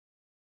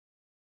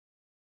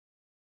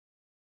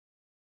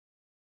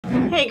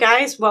Hey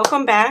guys,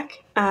 welcome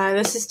back.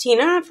 This is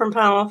Tina from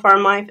Panel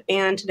Farm Life,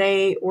 and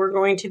today we're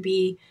going to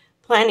be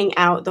planning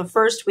out the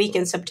first week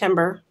in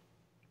September.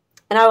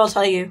 And I will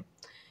tell you,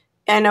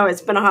 I know it's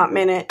been a hot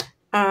minute.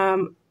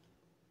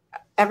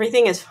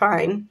 Everything is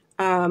fine,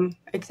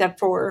 except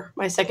for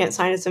my second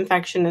sinus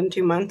infection in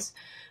 2 months.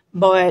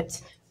 But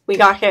we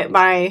got hit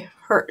by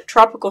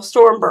Tropical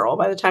Storm Burl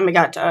by the time it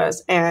got to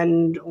us,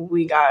 and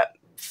we got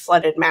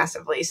flooded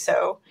massively.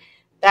 So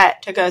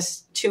that took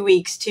us 2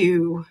 weeks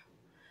to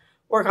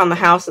work on the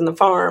house and the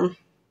farm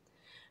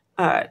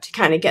to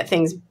kind of get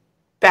things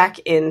back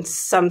in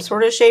some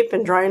sort of shape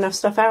and dry enough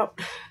stuff out.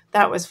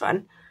 That was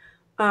fun.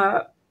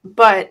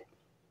 But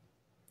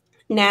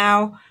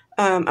now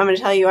I'm going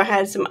to tell you I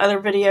had some other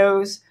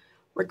videos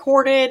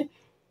recorded,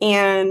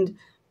 and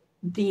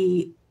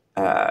the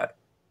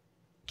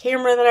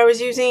camera that I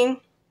was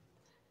using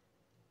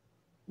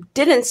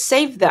didn't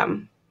save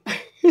them.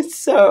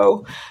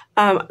 So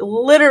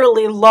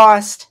literally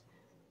lost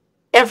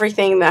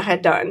everything that I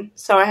had done.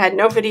 So I had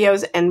no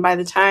videos, and by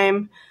the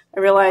time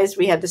I realized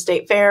we had the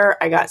state fair,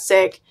 I got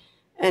sick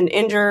and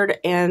injured,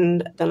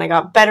 and then I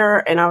got better,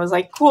 and I was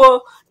like,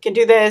 cool, I can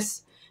do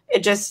this.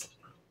 It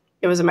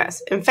was a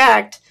mess. In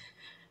fact,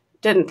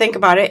 didn't think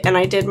about it, and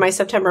I did my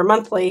September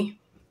monthly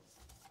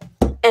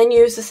and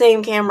used the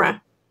same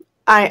camera.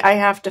 I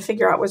have to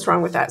figure out what's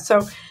wrong with that.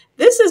 So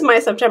this is my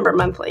September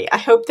monthly. I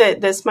hope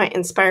that this might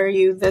inspire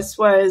you. This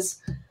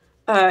was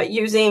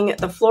using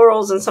the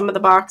florals in some of the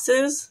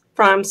boxes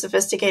from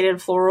Sophisticated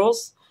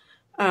Florals.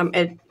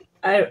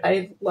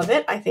 I love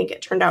it. I think it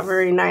turned out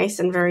very nice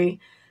and very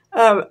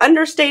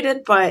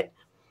understated, but,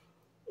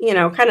 you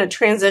know, kind of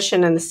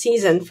transition in the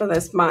season for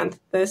this month.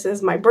 This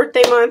is my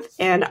birthday month,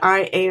 and I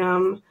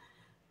am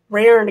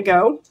raring to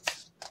go.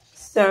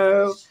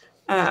 So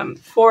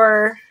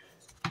for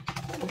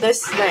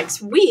this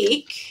next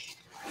week,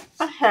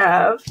 I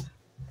have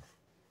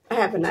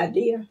an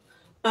idea.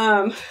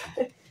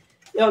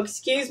 You'll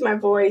excuse my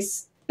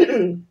voice.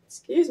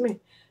 Excuse me.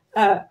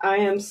 I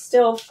am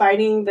still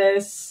fighting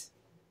this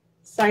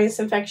sinus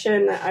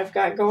infection that I've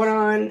got going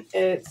on.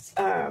 It's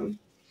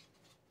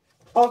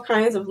all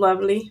kinds of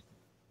lovely.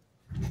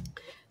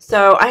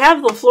 So I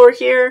have the floor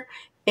here,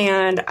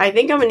 and I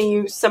think I'm going to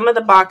use some of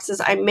the boxes.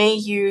 I may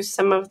use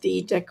some of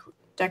the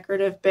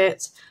decorative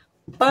bits,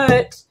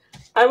 but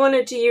I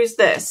wanted to use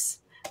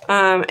this.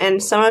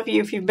 And some of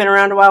you, if you've been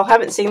around a while,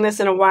 haven't seen this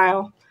in a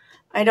while.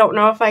 I don't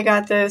know if I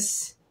got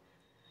this.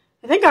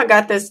 I think I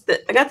got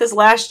this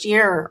last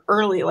year,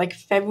 early, like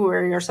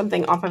February or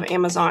something, off of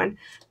Amazon.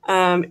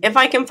 If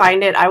I can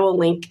find it, I will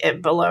link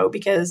it below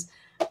because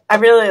I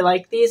really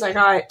like these. I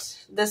got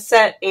this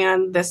set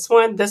and this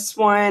one. This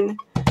one,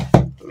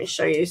 let me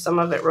show you some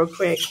of it real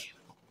quick.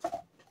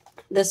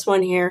 This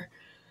one here,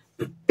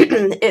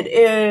 it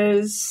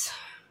is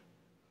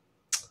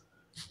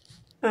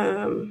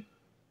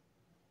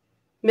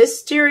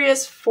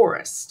Mysterious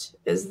Forest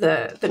is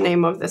the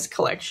name of this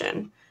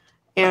collection.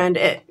 And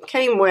it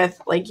came with,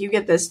 like, you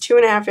get this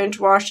 2.5-inch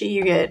washi,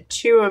 you get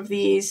 2 of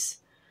these,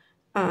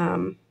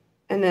 and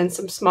then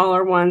some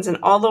smaller ones, and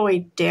all the way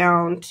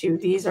down to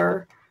these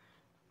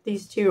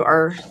 2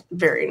 are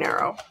very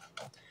narrow.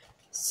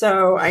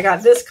 So I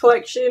got this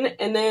collection,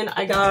 and then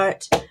I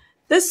got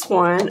this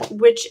one,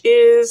 which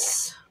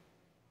is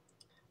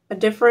a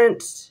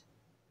different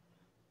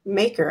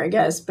maker, I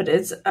guess, but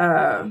it's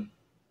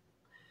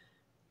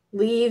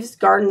Leaves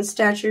Garden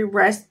Statue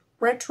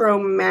Retro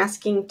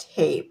Masking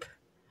Tape.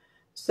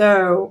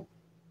 So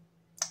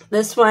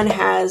this one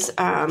has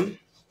a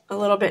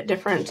little bit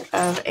different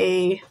of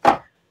a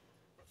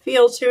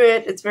feel to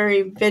it. It's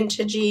very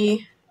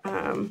vintagey.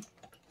 And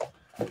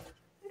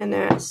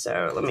that,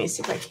 so let me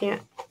see if I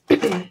can't.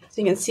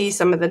 So you can see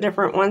some of the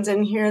different ones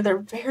in here. They're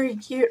very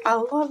cute. I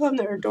love them.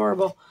 They're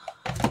adorable.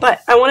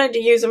 But I wanted to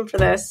use them for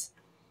this.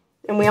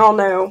 And we all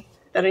know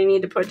that I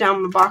need to put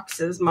down my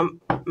boxes, my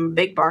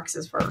big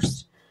boxes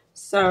first.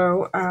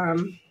 So,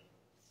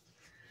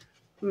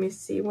 let me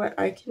see what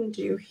I can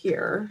do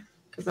here,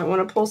 because I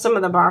want to pull some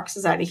of the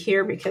boxes out of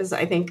here because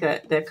I think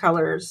that the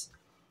colors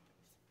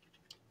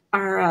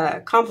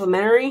are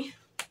complementary.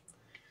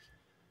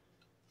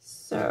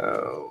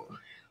 So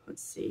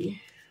let's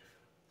see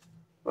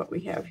what we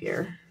have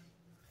here.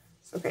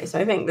 Okay, so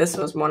I think this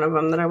was one of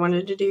them that I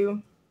wanted to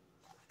do.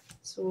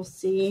 So we'll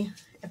see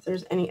if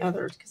there's any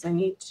others, because I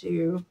need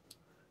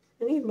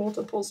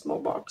multiple small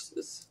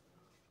boxes.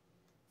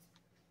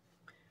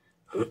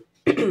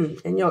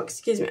 And you'll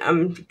excuse me,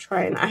 I'm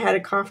trying. I had a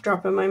cough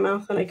drop in my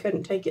mouth and I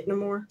couldn't take it no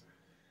more.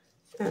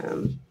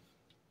 I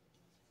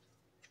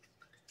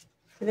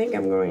think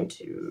I'm going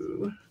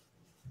to,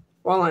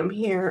 while I'm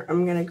here,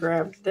 I'm going to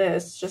grab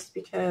this just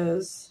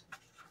because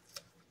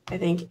I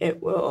think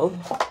it will.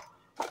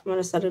 I'm going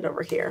to set it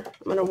over here.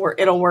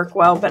 It'll work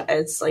well, but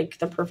it's like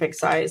the perfect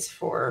size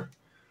for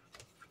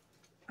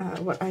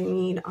what I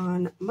need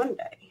on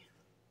Monday.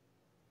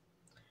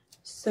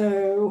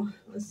 So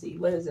let's see,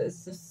 what is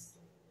this?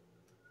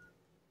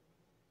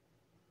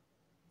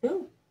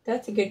 Oh,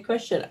 that's a good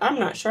question. I'm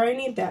not sure I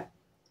need that.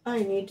 I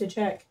need to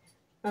check.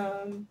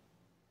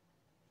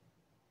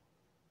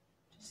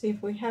 see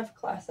if we have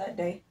class that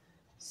day.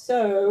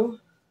 So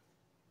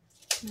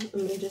let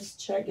me just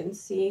check and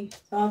see.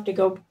 I'll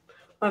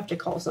have to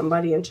call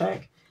somebody and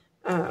check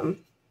to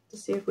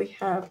see if we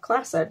have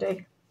class that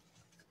day.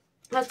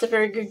 That's a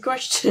very good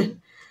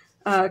question.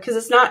 Because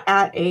it's not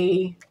at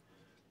a,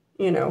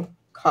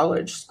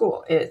 college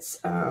school. It's,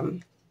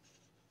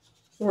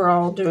 we're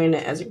all doing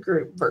it as a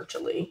group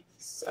virtually.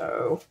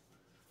 So,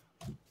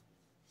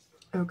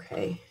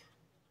 okay.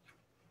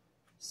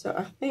 So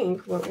I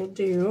think what we'll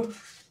do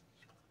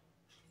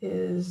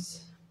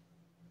is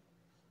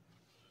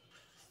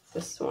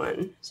this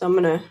one. So I'm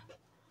going to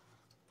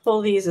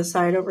pull these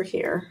aside over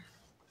here.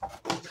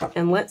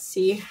 And let's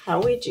see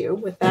how we do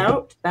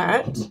without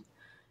that.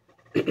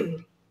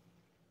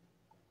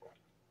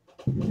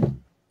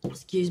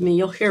 Excuse me,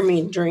 you'll hear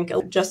me drink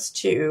just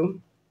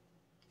to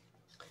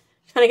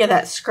kind of get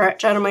that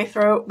scratch out of my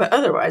throat, but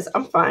otherwise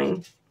I'm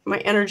fine. My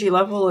energy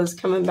level is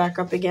coming back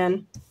up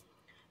again.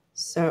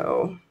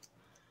 So,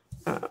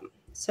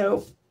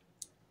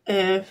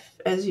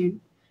 if, as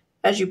you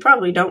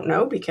probably don't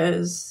know,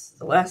 because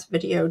the last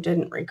video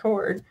didn't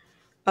record,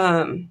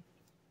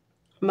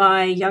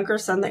 my younger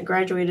son that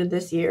graduated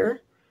this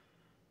year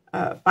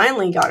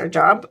finally got a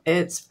job.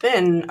 It's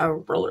been a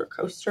roller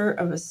coaster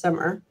of a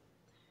summer.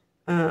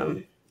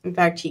 In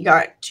fact, he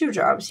got 2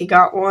 jobs. He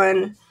got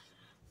one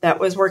that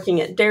was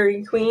working at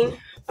Dairy Queen,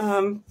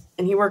 and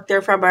he worked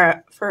there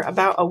for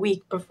about a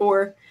week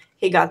before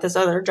he got this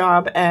other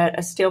job at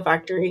a steel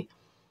factory,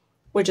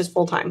 which is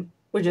full-time,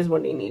 which is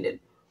what he needed.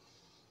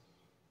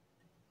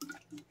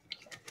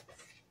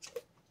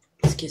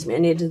 Excuse me, I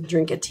need to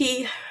drink a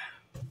tea.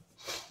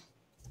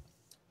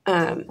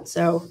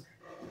 So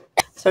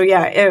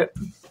yeah,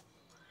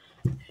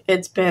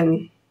 it's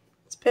been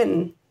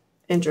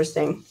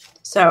interesting.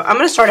 So I'm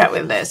going to start out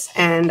with this,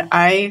 and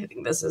I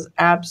think this is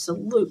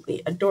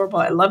absolutely adorable.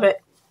 I love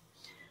it.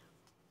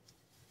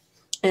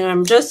 And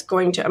I'm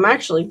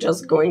actually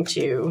just going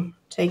to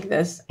take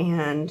this,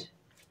 and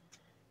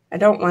I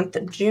don't want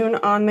the June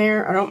on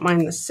there. I don't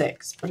mind the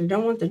 6, but I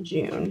don't want the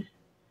June.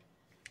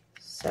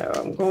 So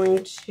I'm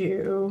going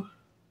to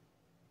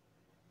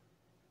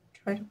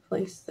try to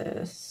place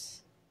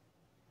this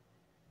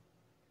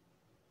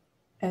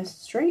as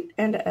straight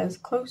and as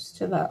close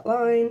to that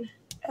line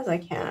as I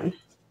can.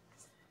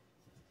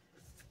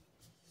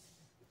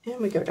 And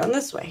we go down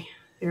this way.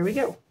 There we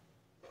go.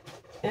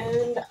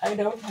 And I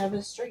don't have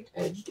a straight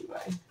edge, do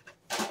I?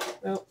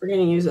 Well, we're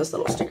going to use this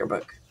little sticker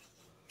book.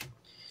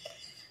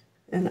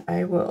 And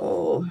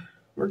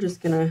we're just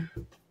going to,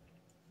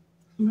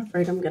 I'm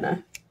afraid I'm going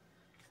to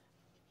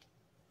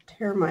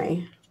tear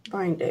my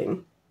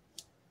binding.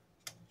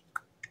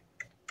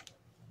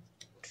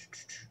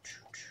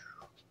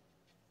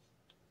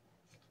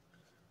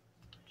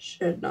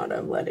 Should not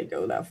have let it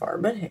go that far,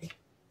 but hey,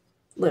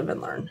 live and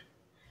learn.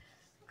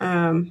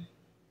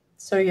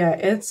 So yeah,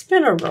 it's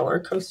been a roller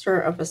coaster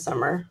of a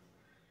summer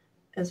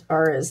as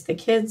far as the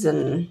kids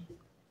and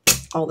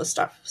all the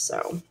stuff.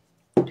 So,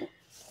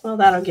 well,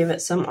 that'll give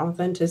it some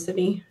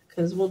authenticity,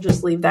 because we'll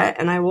just leave that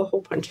and I will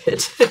hole punch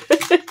it.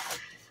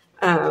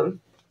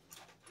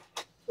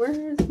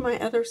 Where's my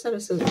other set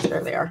of scissors?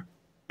 There they are.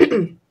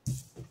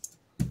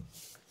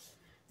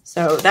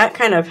 So that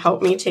kind of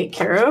helped me take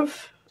care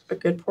of a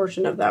good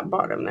portion of that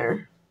bottom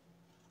there.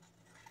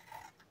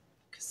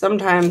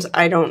 Sometimes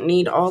I don't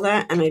need all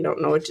that and I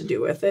don't know what to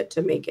do with it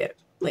to make it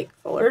like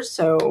fuller.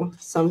 So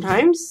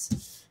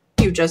sometimes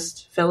you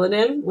just fill it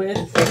in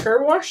with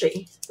thicker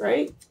washi,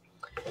 right?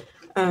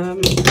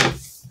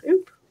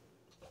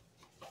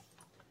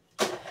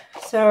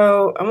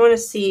 So I want to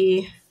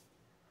see,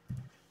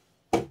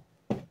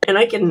 and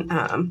I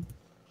can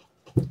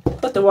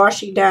put the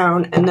washi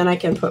down and then I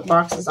can put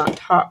boxes on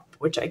top,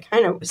 which I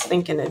kind of was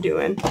thinking of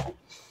doing.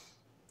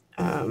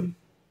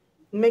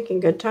 Making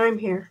good time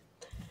here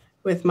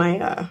with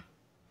my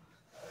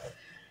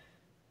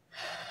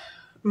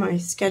my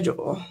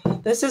schedule.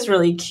 This is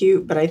really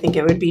cute, but I think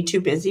it would be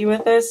too busy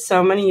with this. So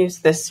I'm going to use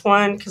this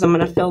one because I'm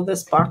going to fill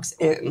this box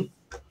in.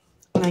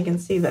 And I can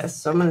see this.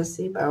 So I'm going to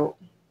see about,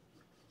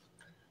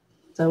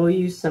 so we'll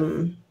use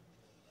some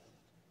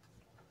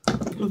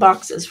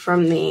boxes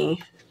from the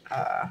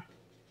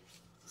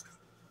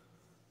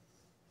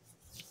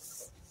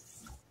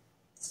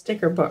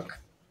sticker book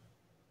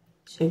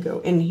to go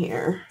in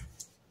here.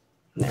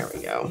 There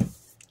we go.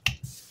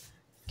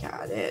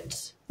 Got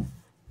it.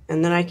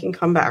 And then I can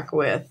come back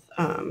with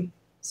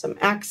some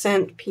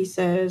accent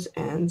pieces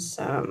and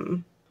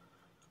some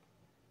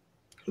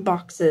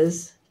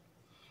boxes.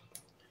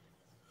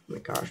 Oh my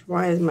gosh,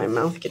 why is my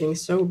mouth getting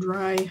so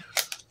dry?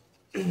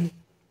 I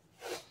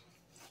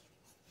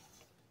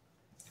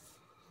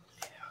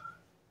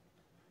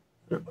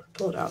don't want to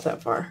pull it out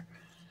that far.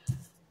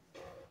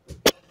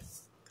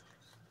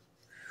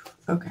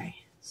 Okay,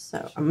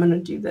 so I'm going to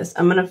do this.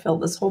 I'm going to fill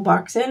this whole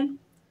box in.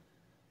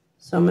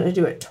 So I'm going to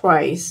do it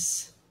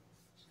twice.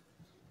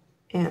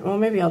 And, well,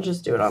 maybe I'll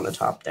just do it on the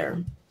top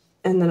there.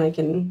 And then I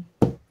can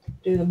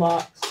do the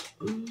box.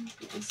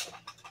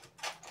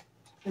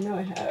 I know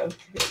I have.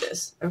 Here it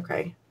is.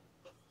 Okay.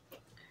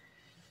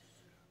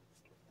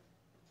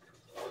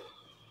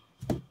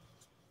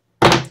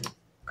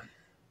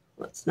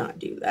 let's not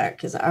do that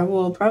because I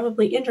will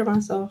probably injure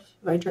myself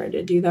if I try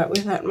to do that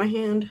with that in my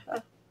hand.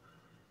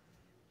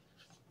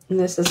 And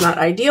this is not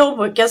ideal,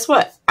 but guess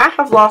what? I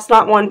have lost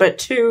not one, but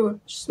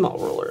 2 small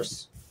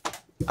rulers.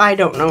 I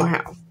don't know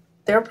how.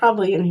 They're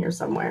probably in here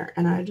somewhere,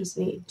 and I just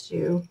need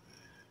to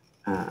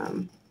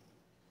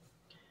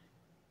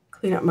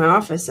clean up my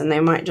office, and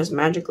they might just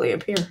magically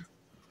appear.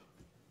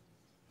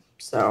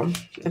 So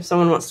if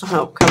someone wants to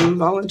help, come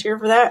volunteer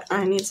for that.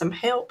 I need some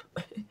help.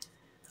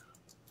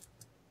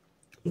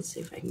 Let's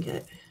see if I can get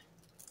it.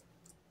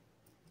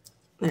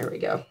 There we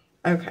go.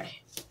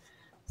 Okay.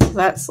 So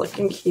that's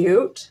looking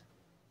cute.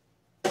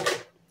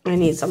 I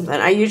need something.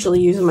 I usually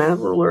use my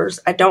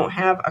rulers. I don't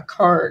have a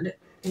card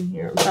in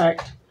here. In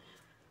fact,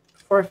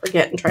 before I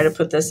forget and try to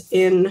put this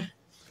in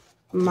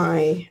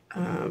my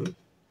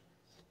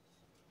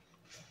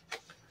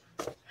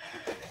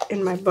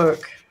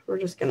book, we're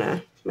just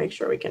gonna make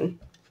sure we can,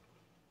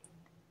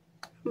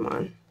 come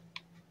on.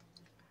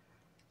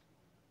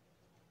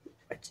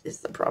 What is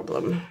the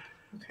problem?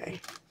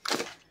 Okay.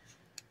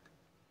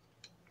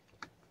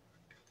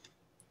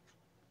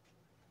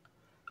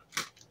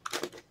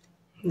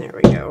 There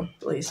we go.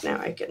 At least now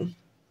I can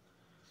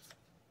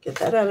get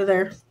that out of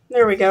there.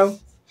 There we go.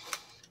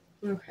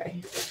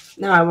 Okay.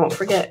 Now I won't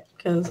forget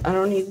because I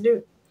don't need to do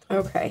it.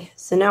 Okay.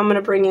 So now I'm going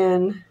to bring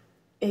in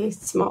a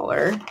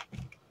smaller.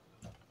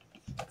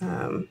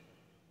 I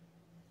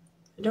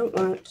don't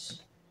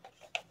want,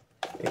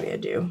 maybe I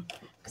do,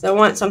 because I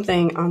want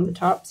something on the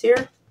tops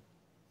here.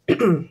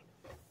 And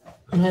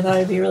I thought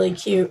it'd be really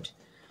cute,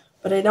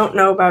 but I don't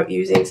know about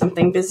using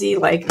something busy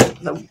like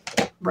the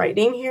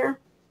writing here.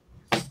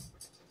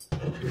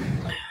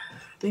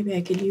 Maybe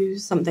I could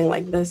use something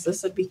like this.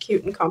 This would be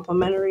cute and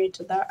complementary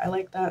to that. I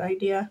like that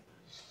idea.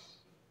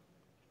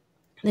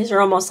 These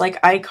are almost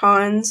like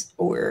icons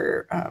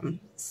or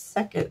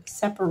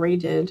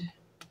separated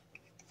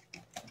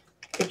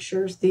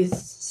pictures.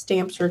 These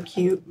stamps are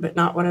cute, but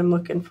not what I'm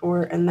looking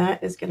for. And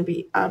that is going to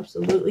be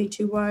absolutely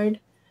too wide.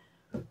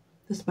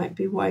 This might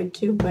be wide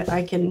too, but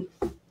I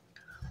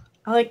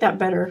like that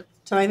better.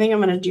 So I think I'm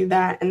going to do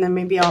that, and then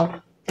maybe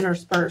I'll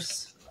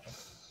intersperse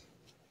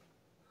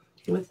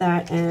with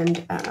that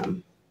and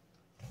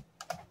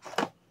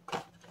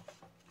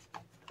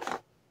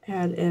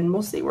add in.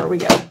 We'll see where we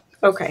go.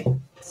 Okay,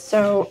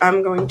 so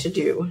I'm going to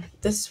do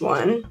this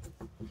one.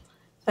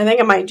 I think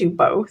I might do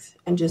both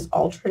and just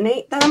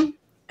alternate them,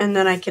 and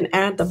then I can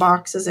add the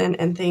boxes in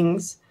and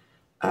things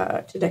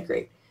to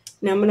decorate.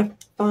 Now I'm going to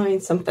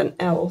find something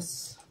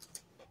else.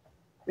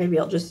 Maybe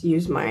I'll just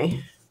use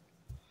my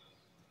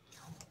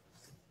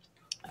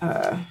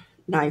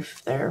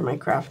knife there, my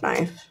craft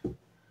knife,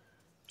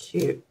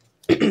 to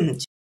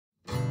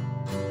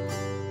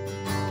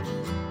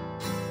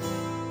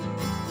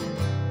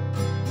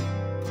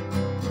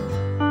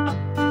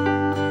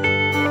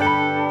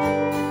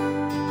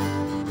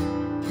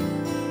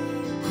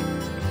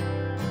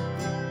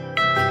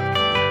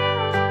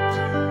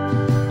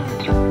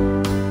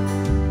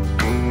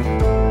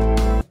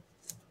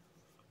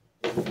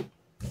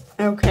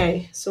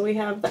okay, so we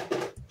have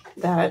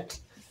that.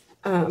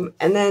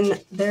 And then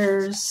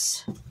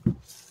there's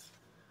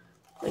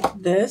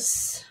like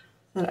this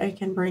that I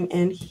can bring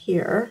in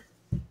here,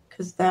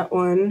 because that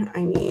one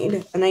I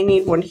need, and I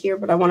need one here,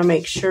 but I want to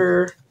make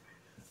sure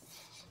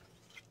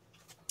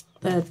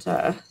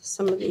that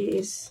some of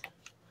these,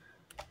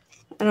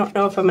 I don't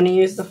know if I'm going to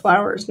use the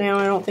flowers now.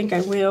 I don't think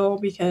I will,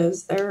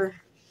 because they're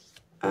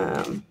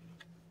a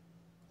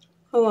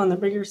little on the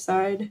bigger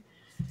side.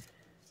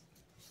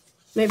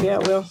 Maybe I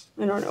will.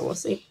 I don't know. We'll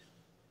see.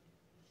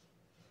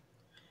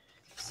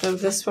 So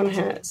this one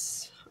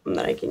has some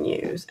that I can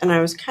use. And I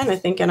was kind of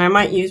thinking I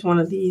might use one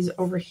of these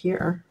over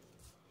here.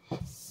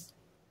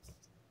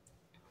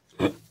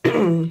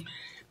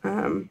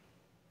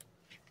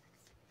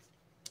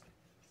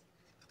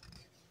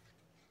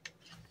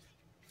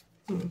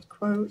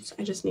 Quotes.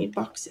 I just need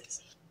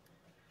boxes.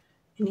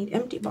 I need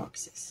empty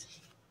boxes.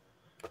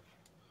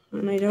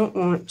 And I don't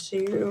want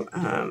to,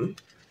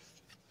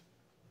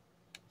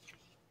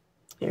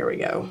 here we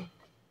go.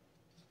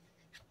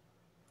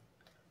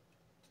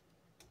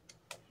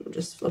 I'm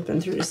just flipping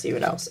through to see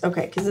what else.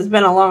 Okay, because it's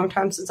been a long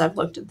time since I've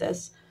looked at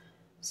this.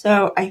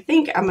 So I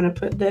think I'm going to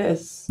put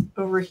this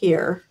over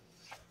here.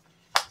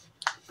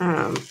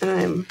 And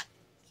I'm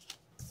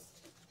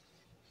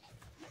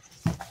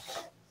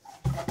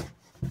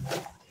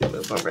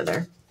move over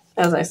there.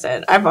 As I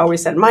said, I've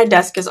always said my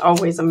desk is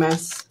always a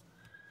mess.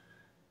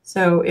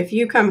 So if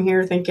you come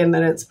here thinking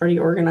that it's pretty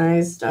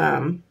organized,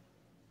 I'm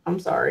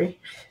sorry.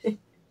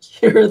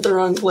 You're at the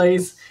wrong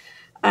place.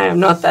 I am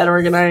not that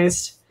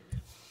organized.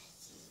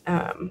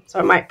 So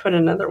I might put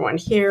another one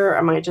here.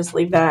 I might just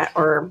leave that,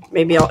 or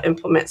maybe I'll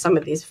implement some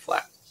of these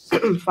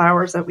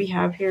flowers that we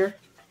have here.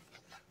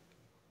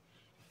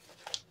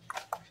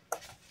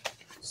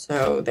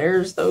 So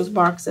there's those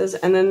boxes.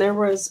 And then there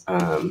was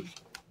some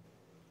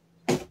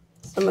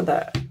of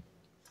the,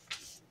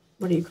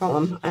 what do you call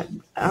them?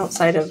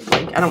 Outside of,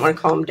 like, I don't want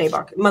to call them day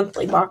box,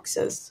 monthly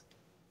boxes.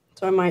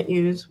 So I might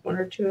use one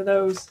or two of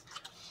those.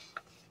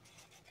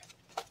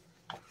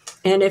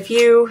 And if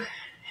you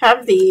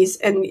have these,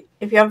 and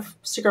if you have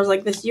stickers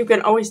like this, you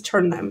can always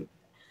turn them,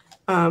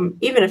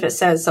 even if it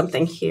says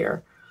something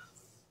here.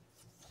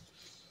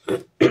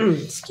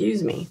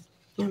 Excuse me.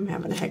 I'm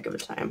having a heck of a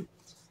time.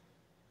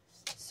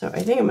 So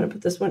I think I'm going to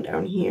put this one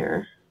down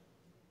here,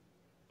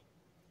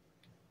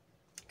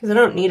 because I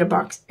don't need a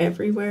box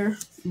everywhere,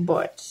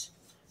 but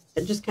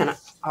it just kind of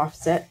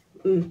offset.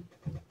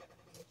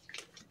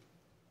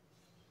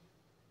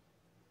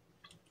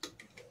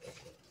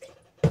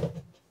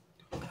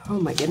 Oh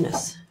my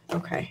goodness.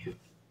 Okay.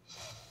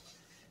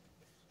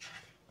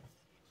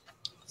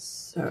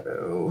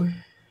 So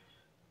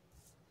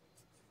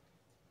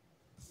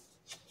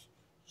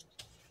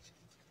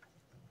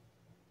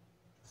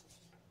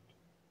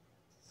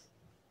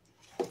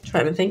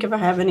trying to think if I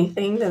have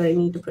anything that I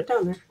need to put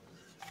down there.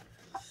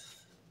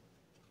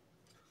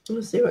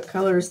 Let's see what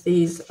colors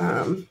these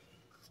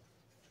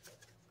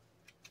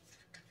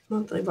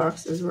monthly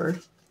boxes were.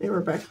 They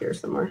were back here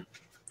somewhere.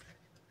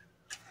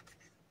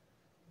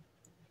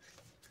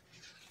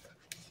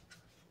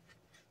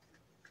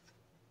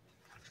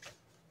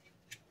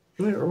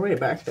 They were way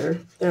back there.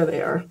 There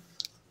they are.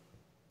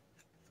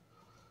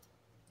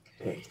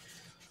 Okay.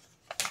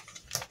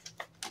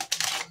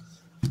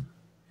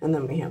 And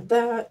then we have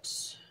that.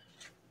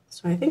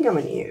 So I think I'm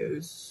going to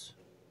use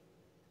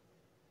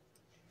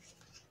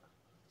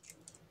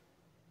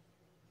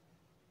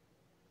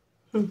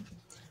I'm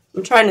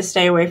trying to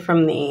stay away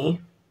from the,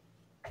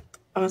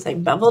 I want to say,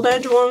 beveled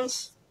edge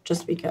ones,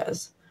 just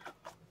because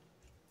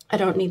I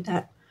don't need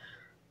that.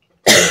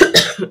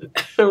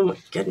 Oh my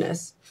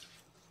goodness.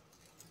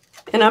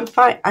 And I'm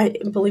fine.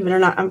 Believe it or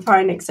not, I'm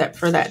fine except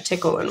for that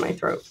tickle in my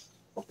throat.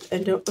 I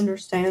don't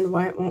understand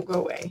why it won't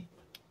go away.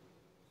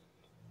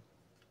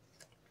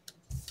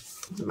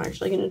 I'm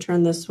actually going to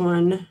turn this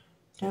one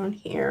down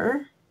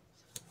here.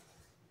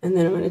 And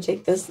then I'm going to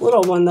take this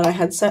little one that I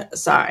had set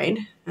aside.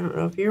 I don't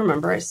know if you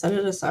remember, I set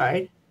it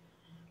aside.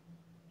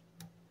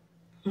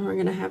 And we're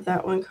going to have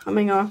that one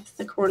coming off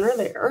the corner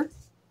there.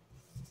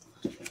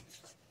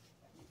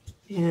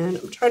 And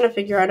I'm trying to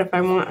figure out if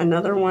I want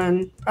another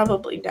one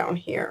probably down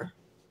here.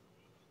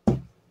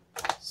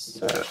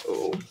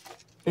 So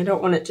I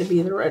don't want it to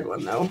be the red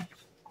one though.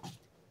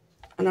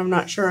 And I'm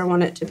not sure I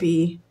want it to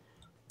be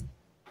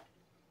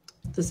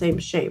the same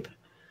shape.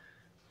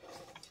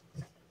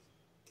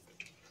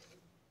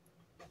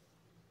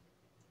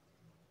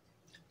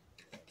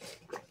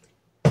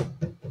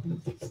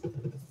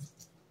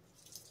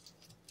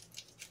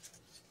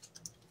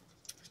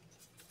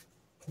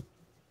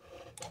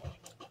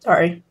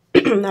 Sorry.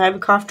 I have a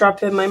cough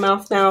drop in my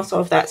mouth now,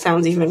 so if that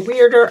sounds even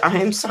weirder, I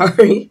am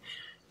sorry.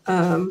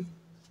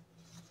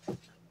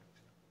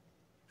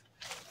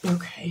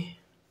 Okay.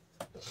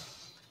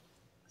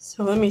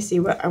 So let me see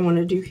what I want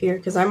to do here,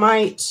 because I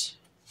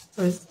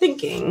was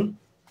thinking,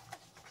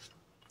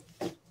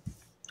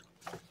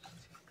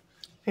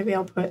 maybe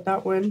I'll put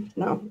that one.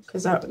 No,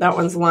 because that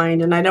one's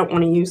lined, and I don't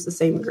want to use the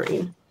same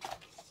green.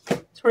 So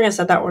we're going to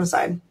set that one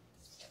aside.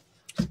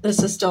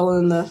 This is still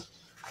in a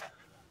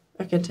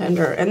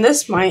contender, and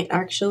this might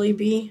actually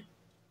be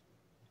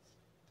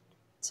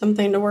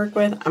something to work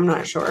with. I'm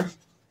not sure.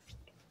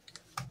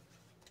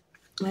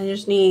 I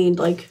just need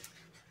like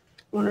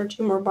 1 or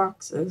 2 more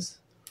boxes.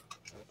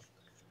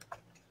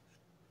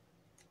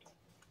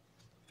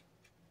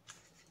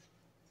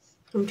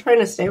 I'm trying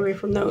to stay away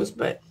from those,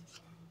 but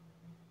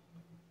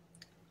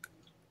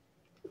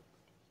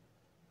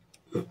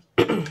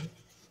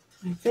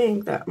I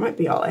think that might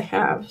be all I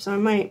have. So I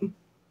might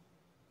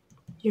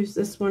use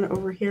this one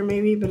over here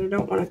maybe, but I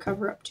don't want to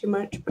cover up too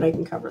much, but I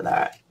can cover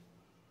that.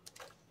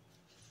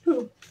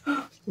 Ooh.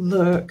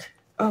 Look.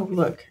 Oh,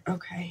 look.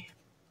 Okay.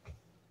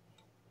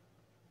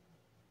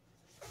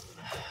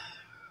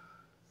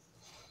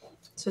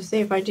 So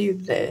say if I do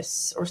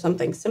this or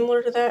something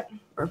similar to that,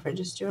 or if I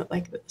just do it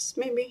like this,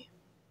 maybe.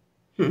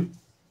 I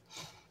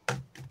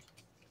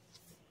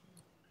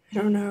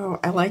don't know.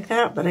 I like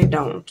that, but I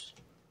don't.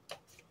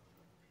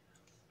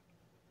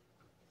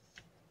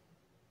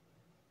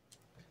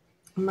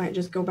 I might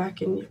just go back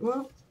and,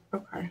 well,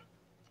 okay.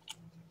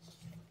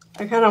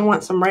 I kind of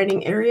want some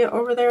writing area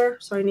over there,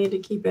 so I need to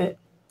keep it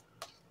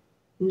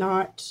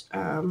not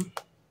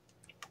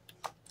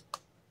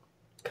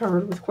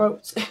covered with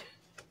quotes.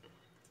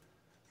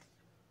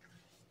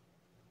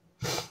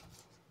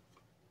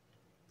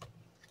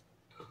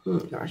 Oh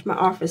gosh, my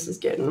office is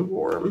getting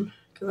warm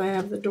because I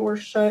have the door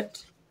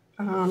shut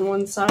on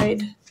one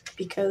side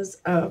because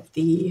of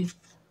the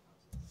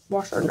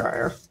washer and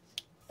dryer.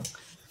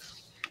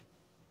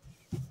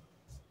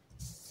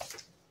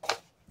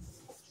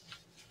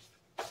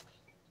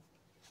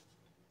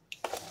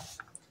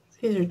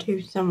 These are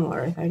too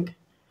similar, I think.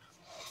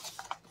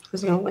 I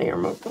was going to layer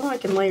them up. Well, I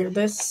can layer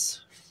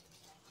this,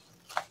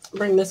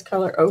 bring this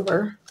color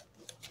over,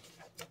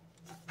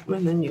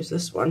 and then use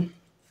this one.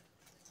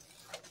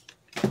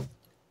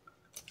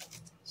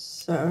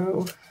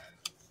 So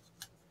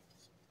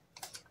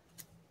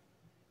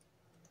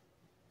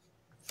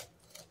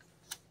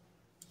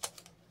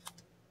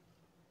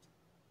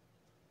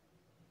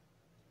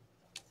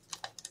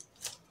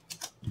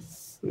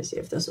me see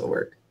if this will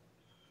work.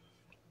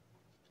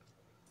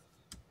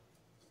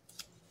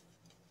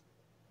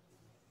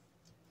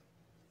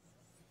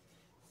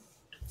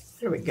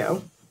 There we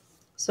go.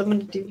 So I'm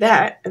going to do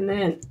that, and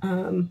then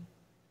I'll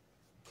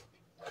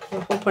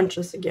hole punch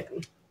this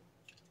again.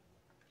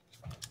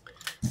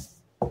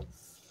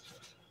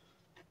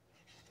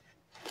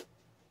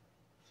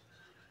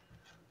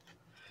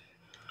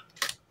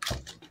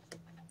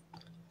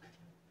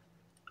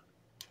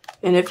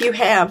 And if you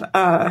have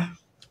a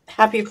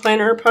happy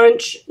planner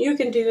punch, you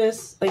can do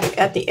this like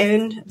at the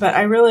end, but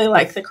I really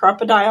like the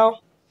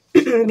crocodile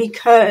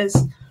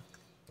because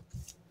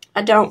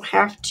I don't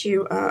have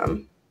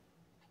to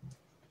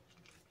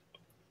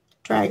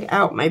drag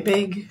out my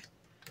big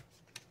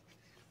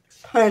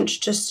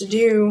punch just to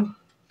do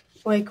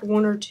like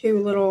one or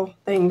two little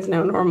things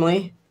now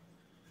normally.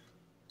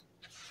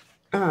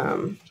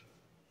 Normally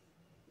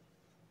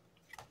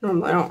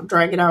I don't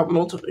drag it out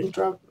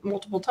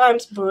multiple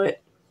times,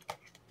 but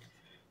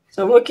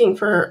so I'm looking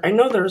for, I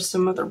know there's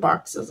some other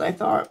boxes I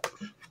thought.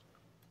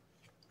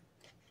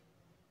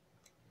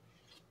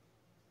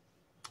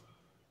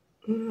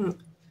 I don't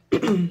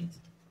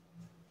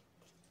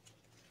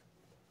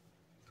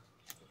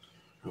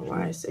know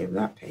why I saved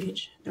that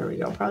page. There we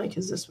go, probably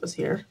because this was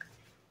here.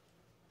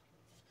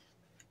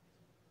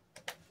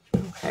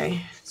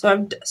 Okay,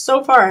 so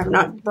far I have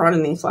not brought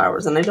in these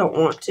flowers, and I don't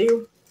want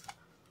to.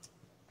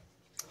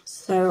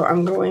 So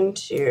I'm going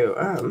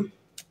to,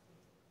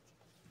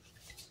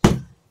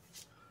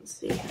 let's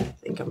see, I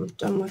think I'm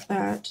done with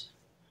that.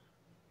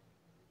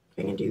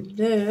 I'm going to do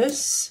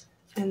this,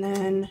 and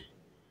then,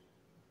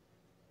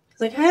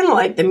 because I kind of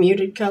like the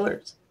muted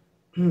colors.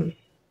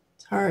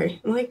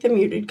 Sorry, I like the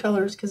muted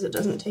colors because it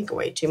doesn't take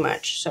away too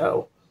much.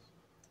 So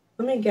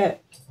let me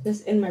get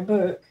this in my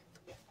book,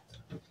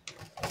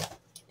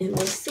 and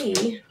we'll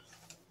see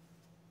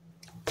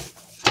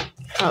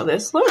how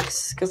this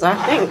looks, because I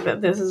think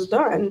that this is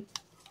done.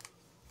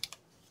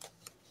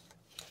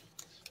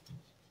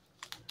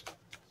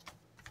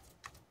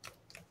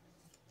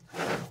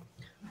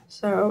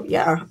 So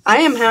yeah, I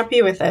am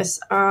happy with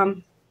this.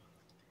 And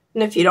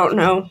if you don't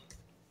know,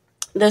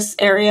 this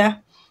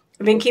area,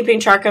 I've been keeping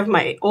track of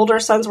my older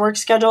son's work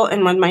schedule,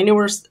 and when my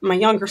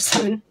younger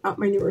son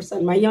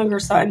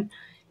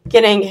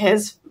getting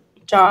his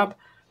job,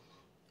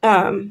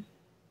 I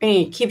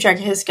keep track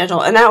of his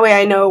schedule, and that way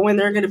I know when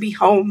they're going to be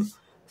home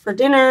for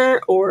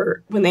dinner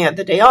or when they have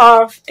the day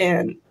off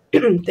and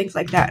things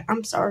like that.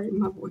 I'm sorry,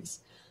 my voice.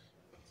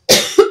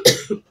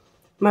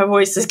 My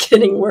voice is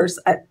getting worse.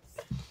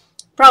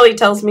 Probably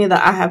tells me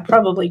that I have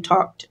probably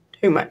talked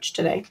too much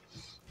today.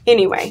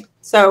 Anyway,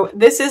 so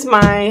this is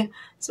my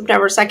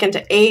September 2nd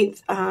to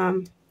 8th.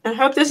 I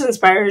hope this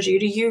inspires you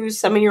to use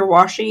some of your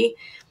washi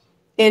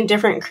in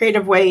different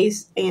creative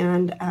ways,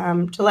 and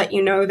to let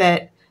you know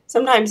that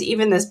sometimes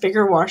even this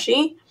bigger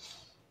washi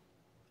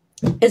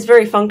is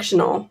very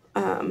functional.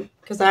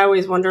 Because I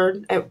always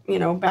wondered,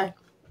 back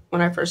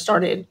when I first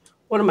started,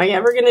 what am I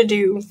ever going to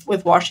do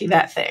with washi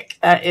that thick?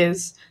 That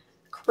is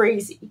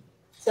crazy.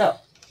 So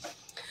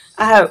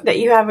I hope that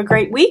you have a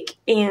great week,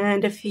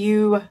 and if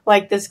you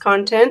like this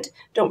content,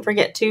 don't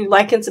forget to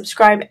like and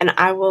subscribe, and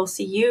I will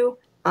see you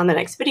on the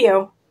next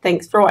video.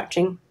 Thanks for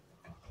watching.